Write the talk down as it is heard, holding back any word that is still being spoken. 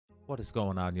What is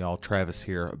going on, y'all? Travis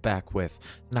here, back with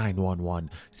 911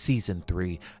 Season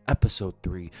 3, Episode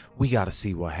 3. We gotta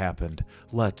see what happened.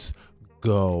 Let's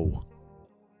go.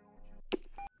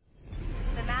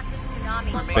 The massive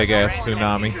tsunami. Big ass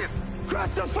tsunami.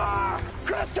 Christopher!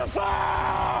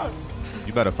 Christopher!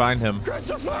 You better find him.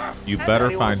 Christopher! You better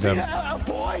find him. A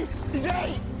boy! He's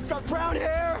 8! He's got brown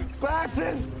hair,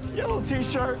 glasses, yellow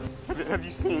t-shirt. Have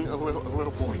you seen a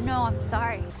little boy? No, I'm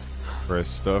sorry.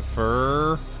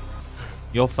 Christopher.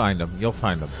 You'll find him. You'll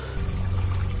find him.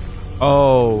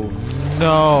 Oh,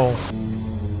 no.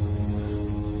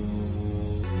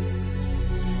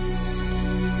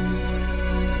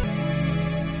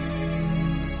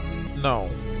 No.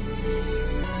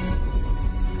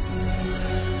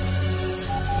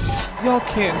 Y'all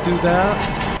can't do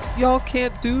that. Y'all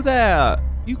can't do that.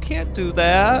 You can't do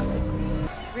that.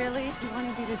 Really? You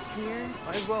want to do this here?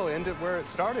 Might as well end it where it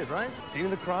started, right? Scene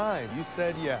of the crime. You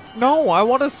said yes. No, I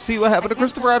want to see what happened to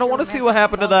Christopher. I don't want to see what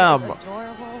happened to them.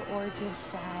 Adorable or just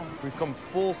sad? We've come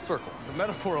full circle. The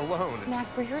metaphor alone.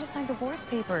 Max, we're here to sign divorce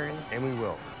papers. And we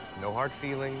will. No hard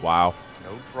feelings. Wow.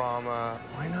 No drama.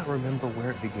 Why not remember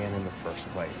where it began in the first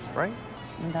place, right?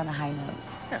 And on a high note.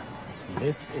 Yeah.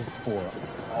 This is for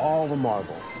all the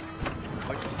marbles.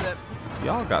 Watch your step.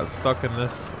 Y'all got stuck in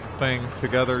this thing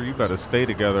together. You better stay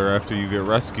together after you get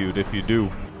rescued if you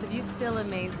do. But you're still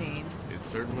amazing. It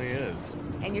certainly is.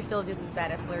 And you're still just as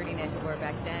bad at flirting as you were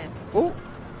back then. Oh,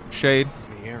 shade.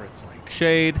 In the air, it's like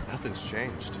Shade. nothing's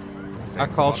changed. I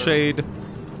call shade.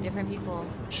 Different people.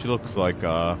 She looks like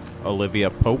Olivia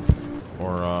Pope.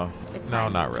 Or, It's no,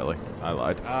 fine. not really. I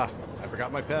lied. Ah, I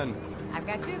forgot my pen. I've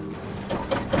got two.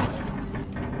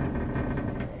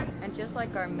 And just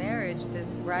like our marriage,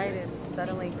 this ride is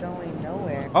suddenly going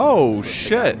nowhere. Oh, So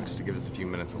shit. Just to give us a few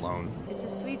minutes alone. It's a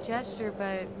sweet gesture,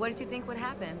 but what did you think would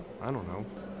happen? I don't know.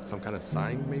 Some kind of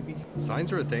sign, maybe?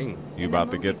 Signs are a thing. You In the about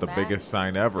to get movies, the Max, biggest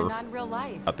sign but ever. not in real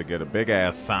life. About to get a big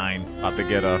ass sign. About to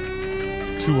get a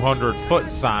 200-foot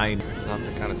sign. Not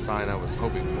the kind of sign I was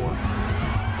hoping for.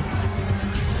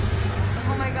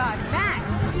 Oh my God, Max!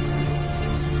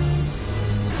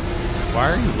 Why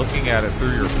are you looking at it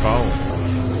through your phone?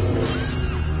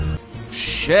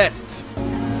 Shit.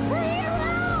 We're here,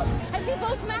 help! I see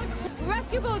boats, Max.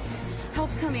 Rescue boats.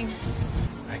 Help's coming.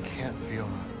 I can't feel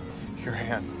your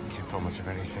hand. Can't feel much of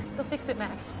anything. They'll fix it,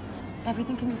 Max.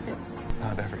 Everything can be fixed.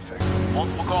 Not everything.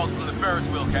 Multiple calls from the Ferris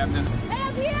wheel, Captain. Hey,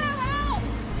 up here, help!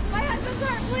 My husband's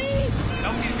hurt, please!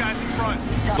 Help these guys in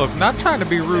front. Look, not trying to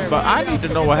be rude, but I need to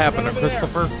know what happened to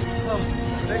Christopher.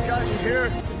 Thank God you're here.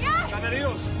 Están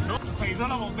heridos. No, se hizo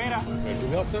la bombera.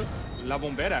 ¿El doctor? La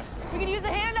bombera. We can use a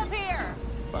hand up here!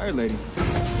 Fire lady.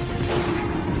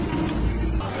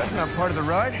 That's not part of the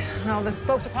ride. No, the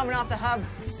spokes are coming off the hub.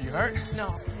 You hurt?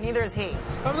 No, neither is he.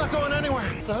 I'm not going anywhere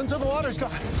until the water's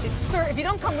gone. Sir, if you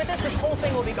don't come with us, this whole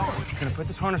thing will be gone. I'm gonna put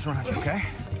this harness around you, okay?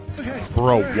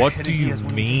 Bro, what do you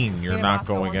mean you're not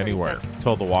going anywhere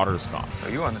till the water's gone? Oh,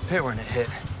 you were on the pit when it hit.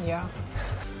 Yeah,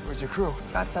 Where's your crew?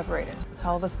 got separated.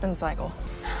 Hell of a spin cycle.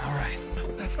 All right.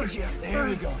 Let's get you up. There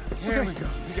we go. Here we go.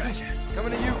 We got you.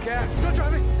 Coming to you, Cap. Don't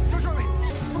drive me! Don't drive me!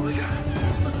 Oh my God!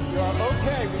 You're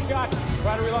okay. We got you.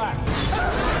 Try to relax.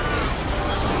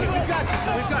 We got you,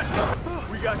 sir. We got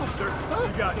you. We got you, sir.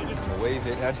 We got you. Just Wave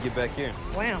it. How'd you get back here?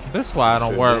 Slam. This is why I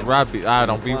don't I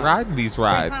don't be riding these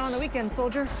Time on the rides. weekend,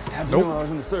 soldier. How'd you Nope. know I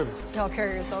was in the service? Y'all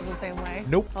carry yourselves the same way.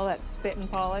 Nope. All that spit and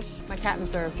polish. My captain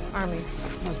served. Army.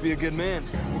 Must be a good man.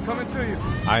 we're coming to you.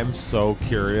 I'm so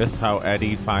curious how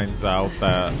Eddie finds out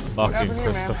that Buck and happened here,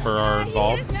 man? Christopher are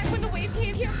involved. neck when the wave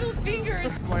came. Careful his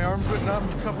fingers. My arms went numb.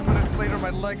 A couple minutes later, my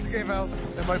legs gave out.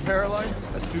 Am I paralyzed?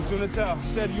 That's too soon to tell.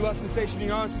 Said you lost sensation in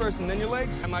your arms first and then your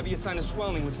legs. That might be a sign of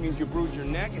swelling, which means you bruised your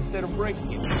neck instead of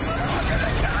breaking it.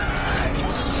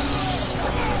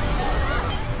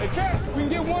 Hey, Cap, we can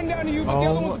get one down to you, but the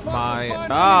other Oh one's my supposed to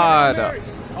God.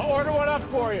 I'll order one up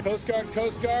for you. Coast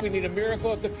Guard, we need a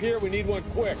miracle at the pier. We need one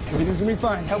quick. Everything's gonna be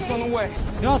fine. Help's on the way.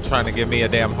 Y'all trying to give me a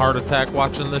damn heart attack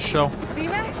watching this show? See,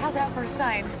 Max? How's that for a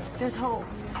sign? There's hope.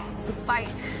 So fight.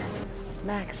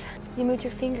 Max, you moved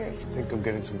your fingers. I think I'm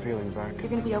getting some feeling back. You're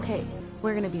gonna be okay.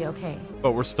 We're gonna be okay.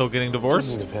 But we're still getting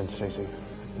divorced? pen, Stacy.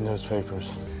 In those papers.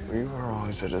 We were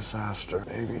always a disaster,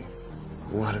 baby.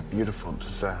 What a beautiful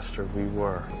disaster we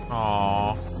were.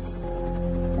 Aww.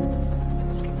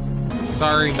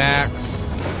 Sorry, Max.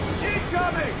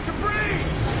 Incoming! Debris!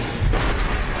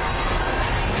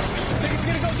 Things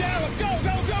gonna go down. Let's go,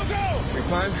 go, go, go! Free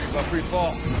climb? About free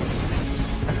fall.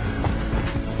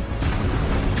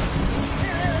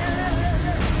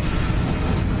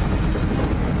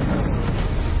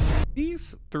 These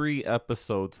These 3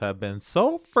 episodes have been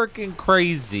so freaking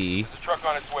crazy. Truck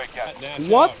on its way, Captain.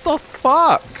 What the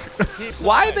fuck?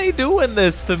 Why are they doing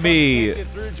this to me? Can't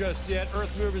get through just yet. Earth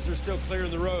movers are still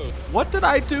clearing the road. What did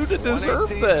I do to deserve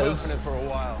this? For a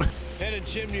while. Head and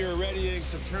Chimney are readying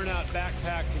some turnout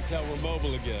backpacks until we're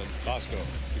mobile again. Bosco,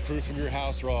 the crew from your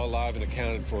house are all alive and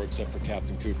accounted for except for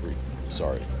Captain Cooper.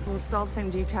 Sorry. Well, if it's all the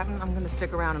same to you, Captain, I'm gonna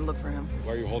stick around and look for him.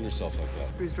 Why are you holding yourself like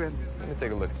that? Bruised rib. Let me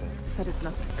take a look at that. I said it's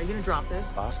nothing. Are you gonna drop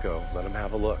this? Bosco, let him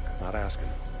have a look. Not asking.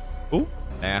 Ooh.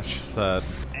 Ash said,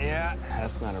 Yeah,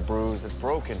 that's not a bruise. It's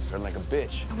broken. Hurt like a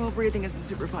bitch. Well, breathing isn't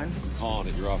super fun. Calling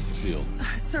it, you're off the field.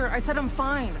 Sir, I said I'm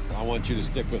fine. I want you to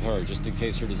stick with her, just in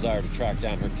case her desire to track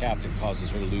down her captain causes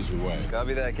her to lose her way.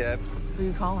 Copy that, Cap. Who are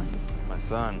you calling? My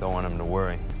son. Don't want him to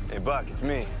worry. Hey, Buck, it's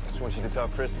me. Just want you to tell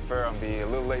Christopher I'll be a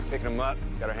little late picking him up.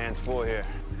 Got our hands full here.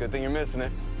 It's a good thing you're missing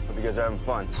it. Hope you guys are having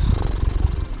fun.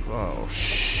 oh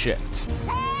shit.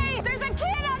 Hey, there's a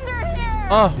kid under here!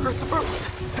 Oh, Christopher!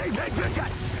 Hey, big guy!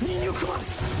 Me and you, come on!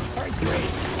 All right, 3!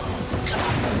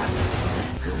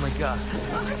 Oh my God.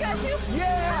 I got you!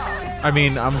 Yeah! I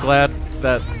mean, I'm glad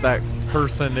that that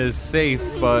person is safe,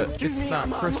 but Excuse it's me, not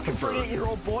I'm looking for Christopher. an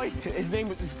 8-year-old boy. His name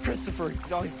is Christopher.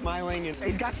 He's always smiling, and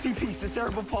he's got CP,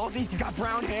 cerebral palsy. He's got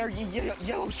brown hair,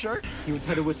 yellow shirt. He was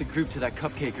headed with the group to that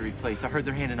cupcakery place. I heard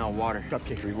they're handing out water.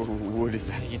 Cupcakery, what is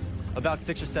that? It's about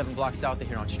 6 or 7 blocks south of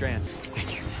here on Strand.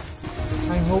 Thank you.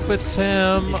 I hope it's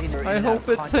him. I hope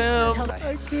it's him. Tell-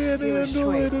 I can't Dealer's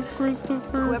handle it. choice. It's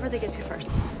Christopher. Whoever they get to first.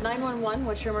 911,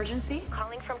 what's your emergency?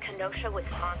 Calling from Kenosha,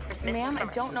 Wisconsin. Ma'am, I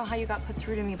don't know how you got put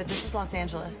through to me, but this is Los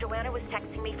Angeles. Joanna was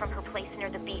texting me from her place near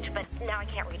the beach, but now I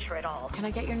can't reach her at all. Can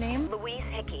I get your name? Louise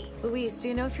Hickey. Louise, do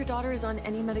you know if your daughter is on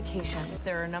any medications?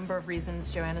 There are a number of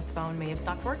reasons Joanna's phone may have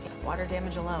stopped working. Water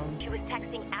damage alone. She was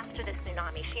texting after the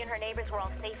tsunami. She and her neighbors were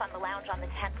all safe on the lounge on the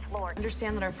 10th floor.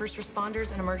 Understand that our first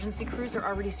responders and emergency crews are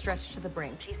already stretched to the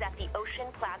brink. She's at the Ocean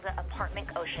Plaza apartment,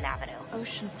 Ocean Avenue.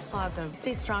 Ocean Plaza.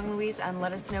 Stay strong, Louise, and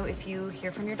let us know if you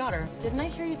hear from your daughter. Didn't I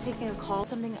hear you taking a call?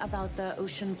 Something about the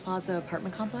Ocean Plaza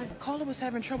apartment complex? Caller was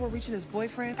having trouble reaching his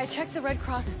boyfriend. I checked the Red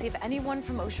Cross to see if anyone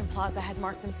from Ocean Plaza had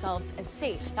marked themselves as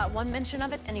safe. Not one mention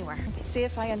of it anywhere. See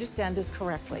if I understand this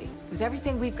correctly. With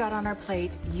everything we've got on our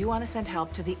plate, you want to send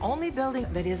help to the only building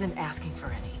that isn't asking for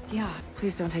any. Yeah,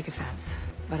 please don't take offense.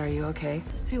 But are you okay?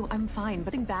 Sue, I'm fine,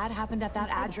 but something bad happened at that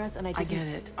address and I I get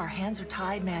it. Our hands are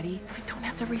tied, Maddie. We don't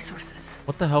have the resources.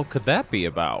 What the hell could that be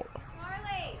about?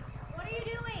 Marley, what are you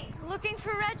doing? Looking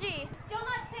for Reggie. Still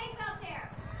not safe out there.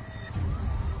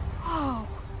 Oh,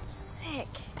 sick.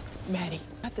 Maddie,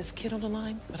 I got this kid on the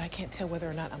line, but I can't tell whether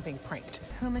or not I'm being pranked.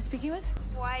 Who am I speaking with?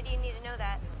 Why do you need to know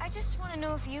that? I just want to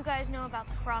know if you guys know about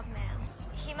the Frogman.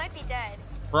 He might be dead.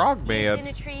 He's in Frogman.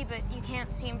 a tree, but you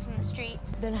can't see him from the street.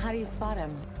 Then how do you spot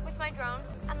him? With my drone,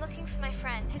 I'm looking for my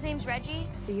friend. His name's Reggie.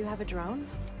 So you have a drone?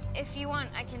 If you want,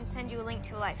 I can send you a link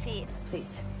to a live feed.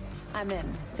 Please. I'm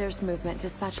in. There's movement.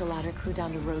 Dispatch a ladder crew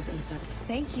down to Rosenthal.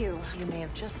 Thank you. You may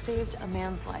have just saved a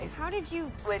man's life. How did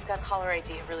you... We've got caller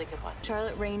ID, a really good one.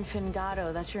 Charlotte Rain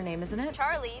Fingato, that's your name, isn't it?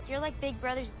 Charlie, you're like Big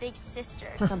Brother's big sister.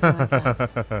 Something like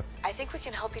that. I think we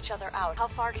can help each other out. How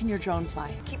far can your drone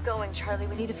fly? Keep going, Charlie.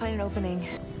 We need to find an opening.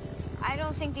 I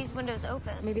don't think these windows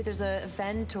open. Maybe there's a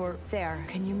vent or there.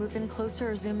 Can you move in closer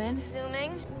or zoom in?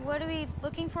 Zooming. What are we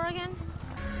looking for again?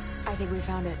 I think we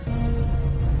found it.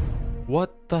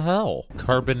 What the hell?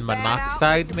 Carbon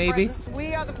monoxide, maybe?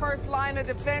 We are the first line of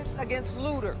defense against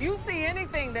looter. You see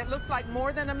anything that looks like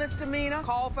more than a misdemeanor,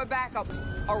 call for backup.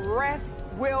 Arrest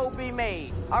will be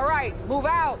made. All right, move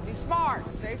out. Be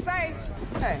smart. Stay safe.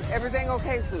 Hey, everything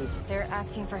okay, Suze? They're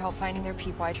asking for help finding their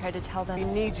people. I tried to tell We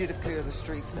them. need you to clear the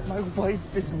streets. My wife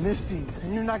is missing,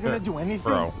 and you're not gonna do anything?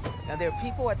 Bro. Now, there are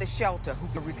people at the shelter who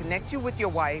can reconnect you with your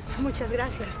wife. Muchas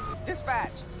gracias.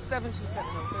 Dispatch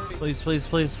 727-030. Please, please,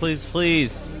 please, please,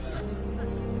 please.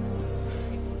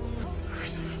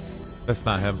 That's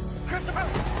not him.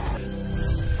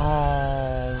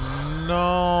 Oh,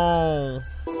 no.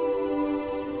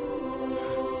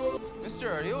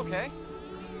 Mister, are you okay?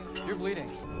 You're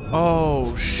bleeding.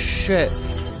 Oh, shit.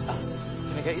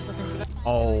 Can I get you something for that?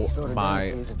 Oh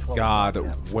my god,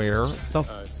 where the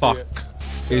fuck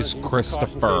is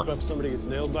Christopher? If somebody gets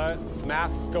nailed by it,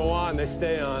 masks go on, they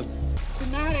stay on.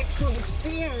 Fanatics show the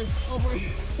fear over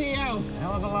CL.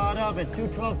 Hell of a lot of it.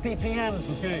 212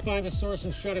 ppms. Okay, find the source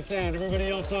and shut it down. Everybody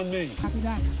else on me. Copy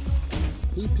that.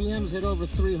 ppms at over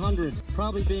 300.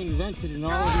 Probably being vented in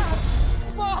all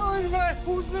of falling, but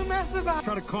who's the mess about?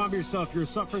 Try to calm yourself. You're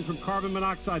suffering from carbon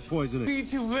monoxide poisoning.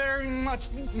 Need you very much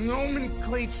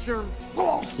nomenclature.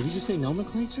 Did you just say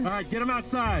nomenclature? All right, get him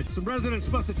outside. Some residents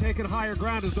must have taken higher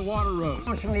ground as the water rose.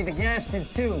 Unfortunately, the gas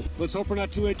did too. Let's hope we're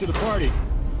not too late to the party.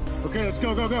 Okay, let's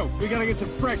go, go, go. We gotta get some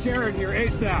fresh air in here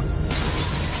ASAP.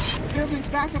 Building's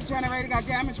backup generator got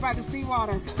damaged by the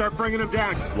seawater. Start bringing them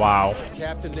down. Wow.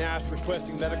 Captain Nash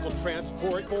requesting medical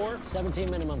transport for 17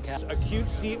 minimum, Cap. acute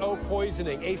CO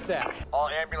poisoning ASAP. All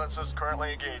ambulances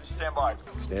currently engaged. Stand by.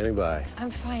 Standing by. I'm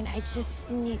fine. I just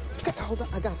need... Hold on,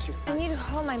 I got you. I need to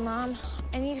call my mom.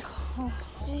 I need to call...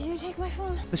 Did you take my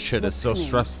phone? This shit is so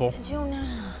stressful.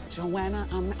 Joanna. Joanna,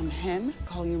 I'm Hen.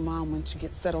 Call your mom when she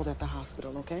gets settled at the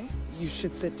hospital, okay? You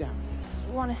should sit down. Just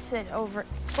want to sit over...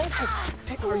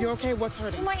 Hey, are you okay? What's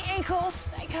hurting? My ankle.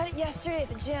 I cut it yesterday at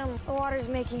the gym. The water's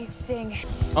making it sting.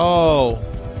 Oh.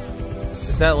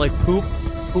 Is that like poop?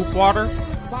 Poop water?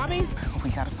 Bobby, we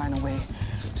gotta find a way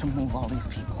to move all these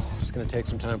people. It's gonna take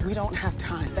some time. We don't have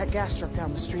time. That gas truck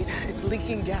down the street, it's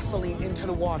leaking gasoline into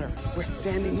the water. We're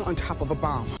standing on top of a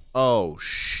bomb. Oh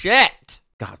shit!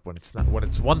 God, when it's not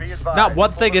not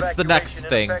one thing, it's the next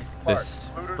thing. This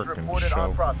freaking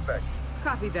show.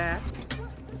 Copy that.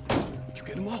 Did you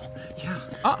get them all?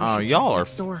 Yeah. Y'all are.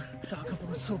 Next door. Saw a couple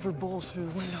of silver bowls through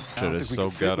the window. Shit is so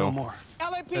ghetto.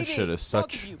 LAPD, That shit is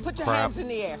such put your crap. hands in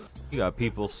the air. You got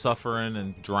people suffering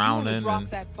and You drowning. drop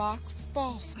And that box,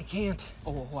 boss. I can't.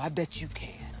 Oh, I bet you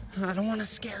can. I don't want to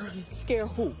scare him. Scare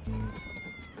who?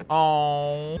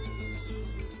 oh,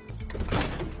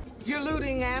 You're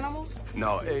looting animals?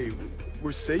 No, hey,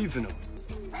 we're saving them.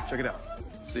 Check it out.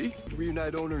 See?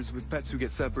 Reunite owners with pets who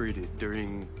get separated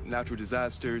during natural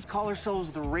disasters. Call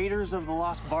ourselves the Raiders of the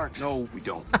Lost Barks. No, we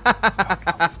don't.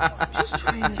 Just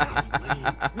trying to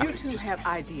explain. You two have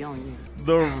ID on you.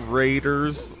 the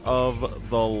Raiders of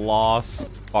the Lost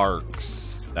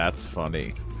Arks. That's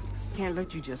funny. Can't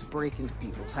let you just break into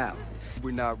people's houses.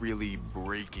 We're not really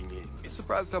breaking in. You're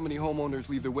surprised how many homeowners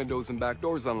leave their windows and back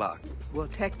doors unlocked. Well,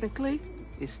 technically,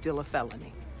 it's still a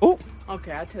felony. Oh.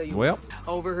 Okay, I tell you Well. what.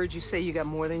 Overheard you say you got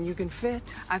more than you can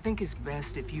fit. I think it's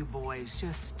best if you boys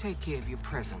just take care of your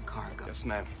present cargo. Yes,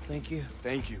 ma'am. Thank you.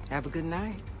 Thank you. Have a good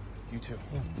night. You too.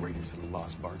 Raiders of the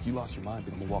Lost Bark. You lost your mind,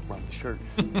 then I'm gonna walk around with the shirt.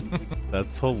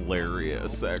 That's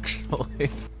hilarious, actually.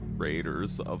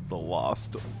 Raiders of the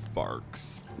Lost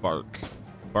Barks.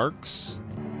 Barks?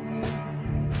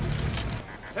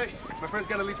 Hey, my friend's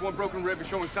got at least one broken rib and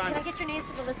showing signs. Can I get your names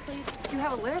for the list, please? You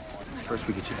have a list? First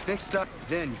we get you fixed up,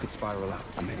 then you could spiral out.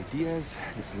 I'm Eddie Diaz,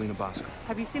 this is Lena Bosco.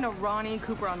 Have you seen a Ronnie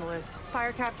Cooper on the list?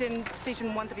 Fire Captain, Station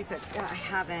 136. Yeah, I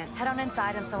haven't. Head on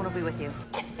inside and someone will be with you.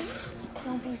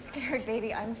 Don't be scared,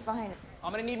 baby. I'm fine.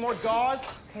 I'm gonna need more gauze.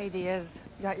 Okay, Diaz,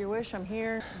 you got your wish. I'm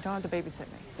here. You don't have to babysit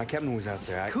me. My captain was out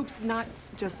there. Coop's not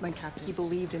just my captain. He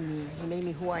believed in me. He made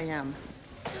me who I am.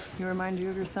 He remind you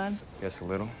of your son? Yes, a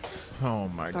little. Oh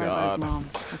my Sorry about his god. mom.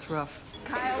 That's rough.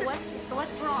 Kyle,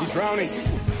 what's wrong? He's drowning.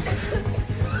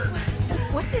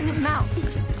 What's in his mouth?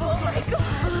 Oh my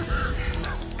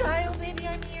god. Kyle, baby,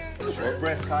 I'm here. Short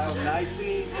breath, Kyle. Nice and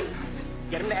easy.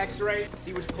 Get him to X-ray.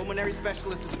 See which pulmonary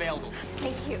specialist is available.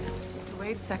 Thank you.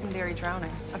 Delayed secondary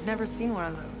drowning. I've never seen one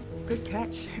of those. Good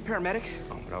catch. Hey, paramedic.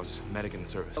 Oh, but I was just a medic in the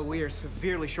service. Oh, we are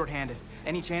severely short-handed.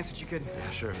 Any chance that you could... Yeah,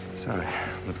 sure. Sorry.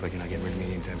 Looks like you're not getting rid of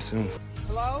me anytime soon.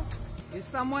 Hello? Is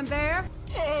someone there?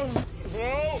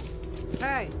 Hello?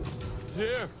 Hey,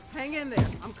 Here. hang in there.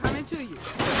 I'm coming to you.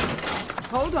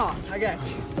 Hold on. I got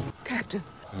you. Captain.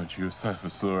 Aren't you a sight for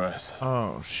sore eyes?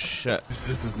 Oh shit.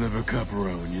 This is never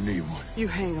Caporal when you need one. You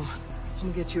hang on.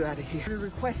 I'm gonna get you out of here. We're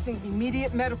requesting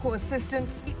immediate medical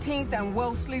assistance. 18th and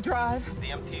Wellesley Drive.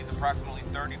 The MT is approximately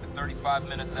 30 to 35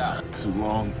 minutes out. Too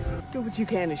long. Do what you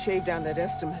can to shave down that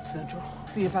estimate, Central.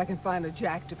 See if I can find a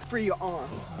jack to free your arm.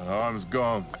 My arm's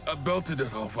gone. I belted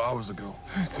it off hours ago.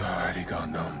 It's already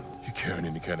gone numb. You carrying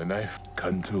any kind of knife,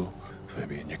 cutting tool?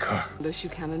 Maybe in your car. Unless you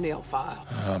count a nail file.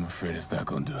 I'm afraid it's not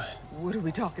gonna do it. What are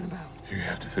we talking about? You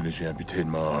have to finish amputating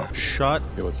my arm. Shut.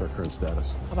 Okay, what's our current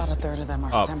status? About a third of them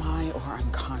are Up. semi or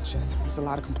unconscious. There's a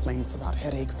lot of complaints about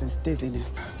headaches and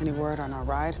dizziness. Any word on our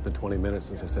ride? It's been 20 minutes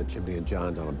since I sent Chimney and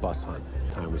John on a bus hunt.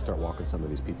 Time we start walking some of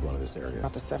these people out of this area.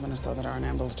 About the 7 or so that are in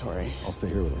ambulatory. I'll stay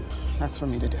here with them. That's for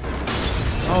me to do.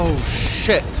 Oh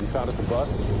shit. You found us a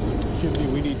bus? Chimney,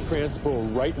 we need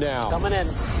transpo right now. Coming in.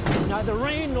 Neither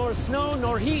rain, nor snow,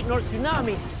 nor heat, nor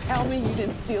tsunamis. Tell me you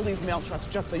didn't steal these mail trucks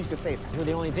just so you could say that. They're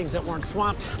the only things that weren't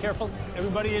swamped. Careful.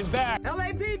 Everybody in back.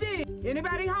 LAPD,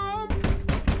 anybody home?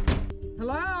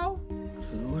 Hello?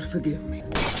 Lord, forgive me.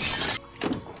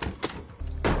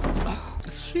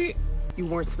 Shit. You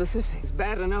weren't specific. It's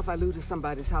bad enough I looted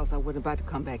somebody's house. I wasn't about to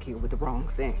come back here with the wrong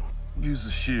thing. Use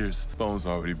the shears. Bone's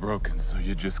already broken, so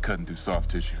you're just cutting through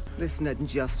soft tissue. This isn't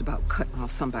just about cutting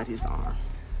off somebody's arm.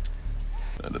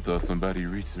 I'd have thought somebody who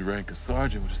reached the rank of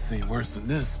sergeant would have seen worse than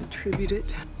this. Attributed.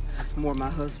 That's more my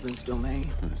husband's domain.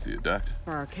 Is he a doctor?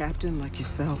 For our captain like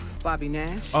yourself. Bobby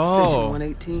Nash, Oh. Station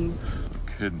 118. No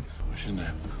kidding. What's your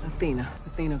name?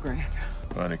 Athena Grant.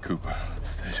 Bonnie Cooper,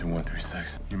 Station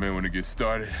 136. You may want to get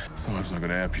started. Someone's not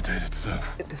gonna amputate it, so.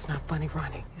 That's not funny,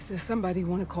 Ronnie. Is there somebody you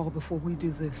want to call before we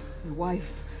do this? Your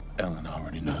wife? Ellen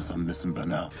already knows I'm missing by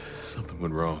now. Something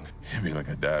went wrong. Hit me like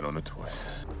I died on the twice.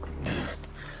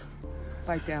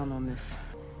 Bite down on this.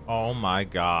 Oh my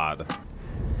God.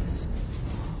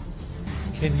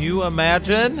 Can you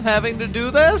imagine having to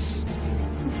do this?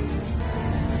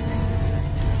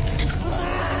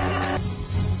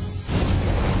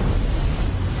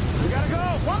 We gotta go!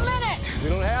 1 minute! We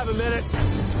don't have a minute.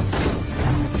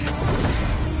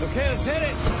 Okay, let's hit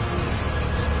it.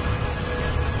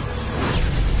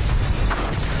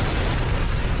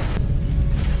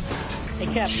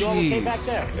 Hey, Cap, you all okay back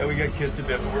there? Yeah, we got kissed a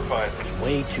bit, but we're fine. It's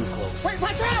way too close. Wait,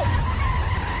 watch out!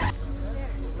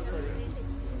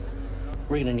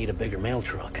 We're gonna need a bigger mail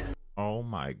truck. Oh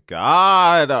my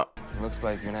God. Looks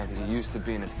like you're gonna have to get used to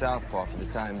being a southpaw for the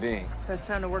time being. It's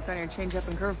time to work on your changeup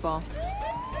and curveball.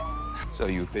 So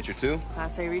you a pitcher too?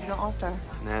 Class A regional all-star.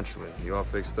 Naturally. You all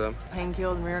fixed up? Pain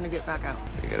killed and rearing to get back out.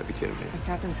 You gotta be kidding me. The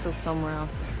captain's still somewhere out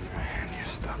there. Man, you're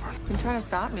stubborn. You can try to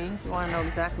stop me. You want to know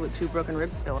exactly what 2 broken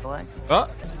ribs feel like.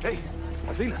 Hey,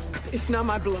 Athena. It's not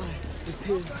my blood. It's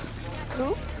his.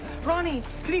 Who? Ronnie,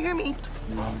 can you hear me?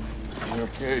 You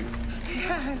okay?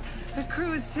 Yeah, the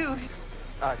crew is too.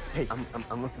 Hey,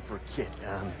 I'm looking for a kid.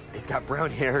 He's got brown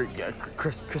hair.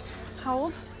 Christopher. How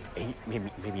old? 8,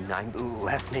 maybe 9.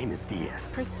 Last name is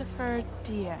Diaz. Christopher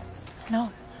Diaz. No,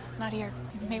 not here.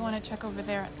 You may want to check over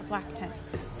there at the black tent.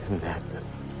 Isn't that the...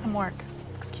 I'm work.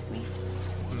 Excuse me.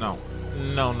 No,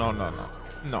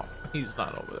 he's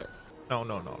not over there.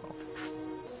 No.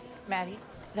 Maddie,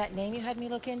 that name you had me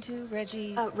look into,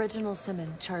 Reggie? Reginald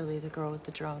Simmons. Charlie, the girl with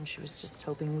the drone. She was just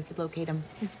hoping we could locate him.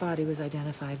 His body was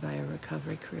identified by a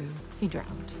recovery crew. He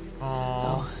drowned.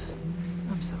 Oh.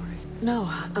 I'm sorry. No,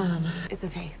 it's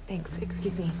okay. Thanks.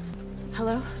 Excuse me.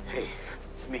 Hello? Hey,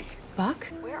 it's me. Buck?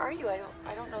 Where are you? I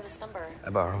don't know this number. I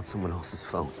borrowed someone else's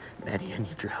phone. Maddie, I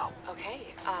need your help.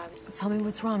 Okay, tell me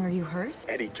what's wrong. Are you hurt?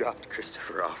 Eddie dropped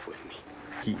Christopher off with me.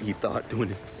 He thought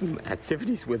doing some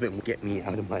activities with him would get me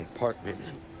out of my apartment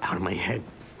and out of my head.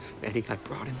 Eddie, I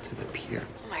brought him to the pier.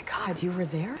 Oh my God, you were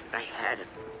there? I had him.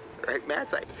 Right,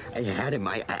 Mads? I had him.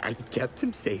 I kept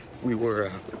him safe. We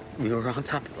were on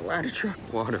top of the ladder truck.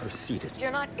 Water receded.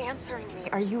 You're not answering me.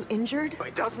 Are you injured?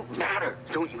 It doesn't matter.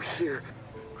 Don't you hear?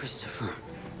 Christopher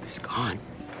is gone.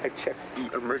 I checked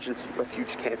the emergency refuge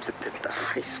camps at the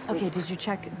high school. Okay, did you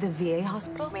check the VA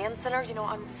hospital? Man Center, you know,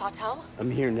 on Sawtell?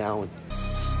 I'm here now.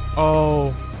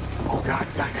 Oh. Oh, God.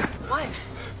 What?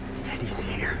 Eddie's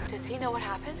here. Does he know what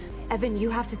happened? Evan, you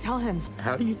have to tell him.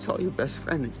 How do you tell your best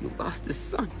friend that you lost his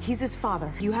son? He's his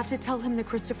father. You have to tell him that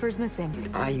Christopher's missing.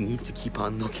 I need to keep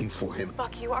on looking for him.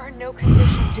 Buck, you are in no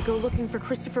condition to go looking for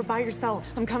Christopher by yourself.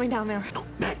 I'm coming down there. No,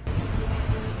 Matt.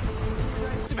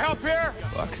 Some help here?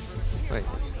 Buck, wait.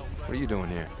 What are you doing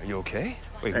here? Are you okay?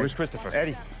 Wait, where's Christopher?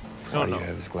 Eddie. Why do you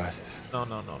have his glasses? No.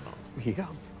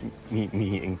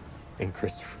 Me and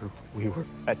Christopher, we were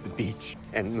at the beach.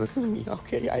 And listen to me,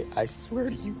 okay? I swear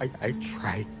to you, I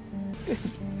tried.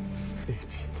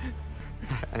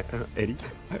 Eddie,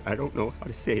 I don't know how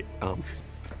to say it.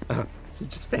 He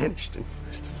just vanished. And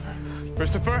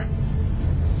Christopher?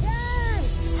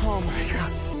 Oh my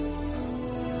God.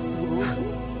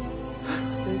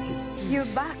 Thank you. You're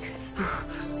back.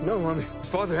 No, I'm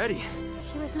Father Eddie.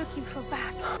 He was looking for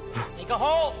back. Make a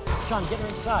hole! Sean, get her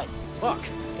inside. Buck,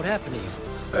 what happened to you?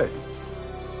 Hey.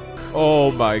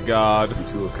 Oh my God. You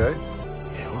two okay?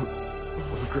 Yeah,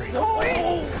 we're great. No, wait!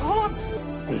 Hold on!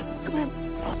 Come on.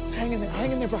 Hang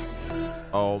in there, Buck.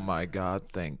 Oh my God.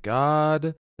 Thank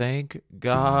God.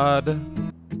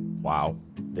 Wow.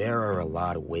 There are a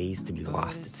lot of ways to be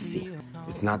lost at sea.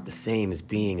 It's not the same as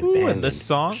being Ooh, abandoned, and this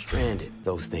song? stranded.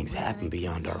 Those things happen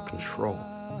beyond our control.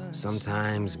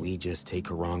 Sometimes we just take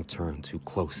a wrong turn too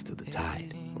close to the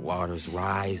tide. The waters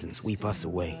rise and sweep us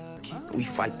away. We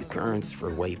fight the currents for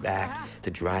a way back to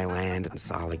dry land and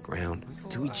solid ground,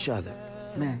 to each other,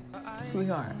 Man,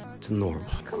 sweetheart. to normal.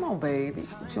 Come on, baby.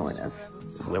 Join us.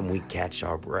 When we catch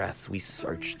our breaths, we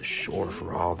search the shore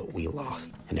for all that we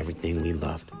lost and everything we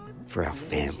loved, for our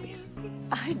families,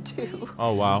 I do.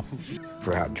 Oh wow.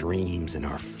 for our dreams and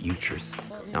our futures,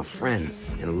 our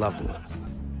friends and loved ones,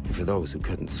 and for those who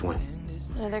couldn't swim.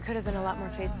 You know, there could have been a lot more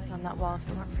faces on that wall if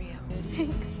it weren't for you.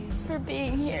 Thanks for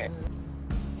being here.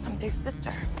 I'm big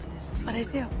sister. That's what I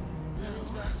do.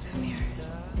 Come here.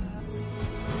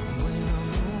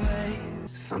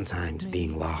 Sometimes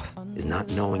being lost is not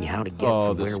knowing how to get Oh,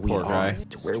 from this where we poor are guy.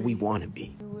 to where we want to be,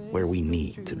 where we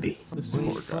need to be. This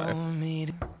poor guy.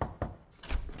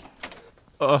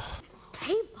 Ugh.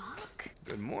 Hey, Buck.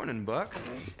 Good morning, Buck.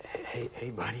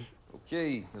 Hey, buddy.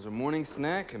 Okay, there's a morning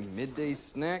snack, a midday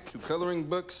snack, 2 coloring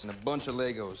books, and a bunch of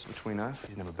Legos. Between us,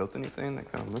 he's never built anything that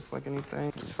kind of looks like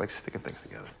anything. He just likes sticking things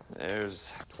together.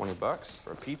 There's $20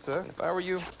 for a pizza. And if I were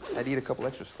you, I'd eat a couple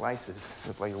extra slices.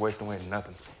 Look like you're wasting away to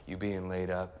nothing. You being laid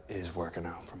up is working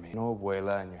out for me. No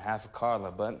abuela, and you're half a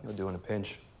Carla, but you'll do in a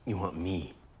pinch. You want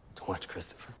me to watch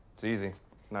Christopher? It's easy.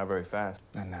 It's not very fast.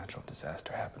 A natural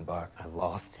disaster happened, Buck. I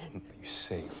lost him. But you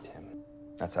saved him.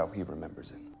 That's how he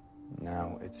remembers it.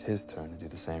 Now it's his turn to do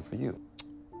the same for you.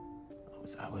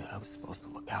 I was supposed to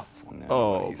look out for him.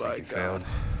 Oh, you think you failed?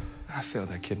 I failed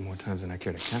that kid more times than I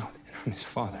care to count. And I'm his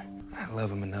father. I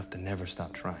love him enough to never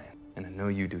stop trying. And I know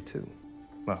you do too.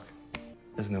 Look,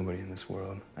 there's nobody in this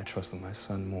world I trust my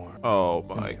son more. Oh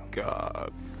my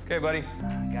God. Okay, buddy.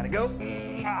 Gotta go.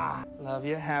 Love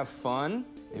you. Have fun.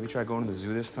 Maybe try going to the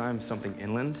zoo this time. Something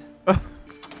inland.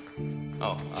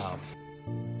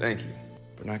 Thank you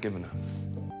for not giving up.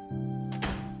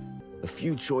 A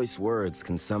few choice words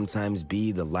can sometimes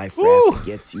be the life raft that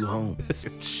gets you home. This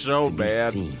show, to be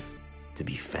man. seen, to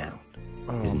be found.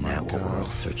 Oh Isn't my that what we're God.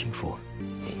 all searching for?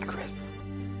 Hey, Chris.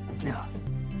 No.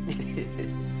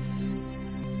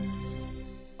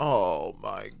 Oh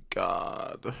my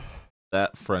God.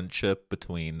 That friendship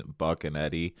between Buck and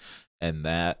Eddie, and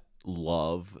that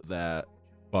love that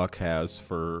Buck has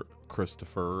for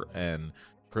Christopher, and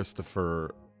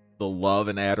Christopher, the love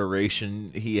and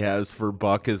adoration he has for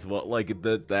Buck is what, like,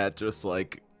 that just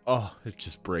like, oh, it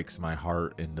just breaks my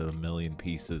heart into a million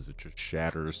pieces. It just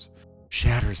shatters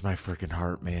my freaking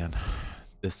heart, man.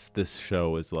 This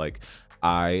show is like,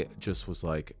 I just was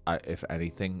like, if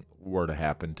anything were to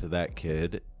happen to that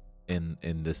kid in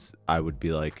this, I would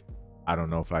be like, I don't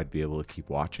know if I'd be able to keep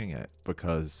watching it,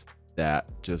 because that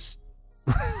just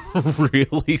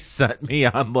really sent me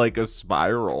on like a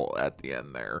spiral at the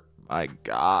end there. My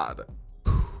God.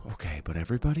 Okay, but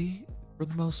everybody, for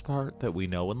the most part, that we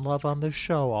know and love on this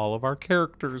show, all of our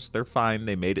characters, they're fine.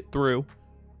 They made it through.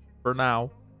 For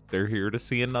now, they're here to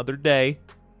see another day.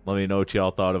 Let me know what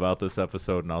y'all thought about this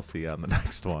episode, and I'll see you on the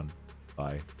next one.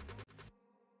 Bye.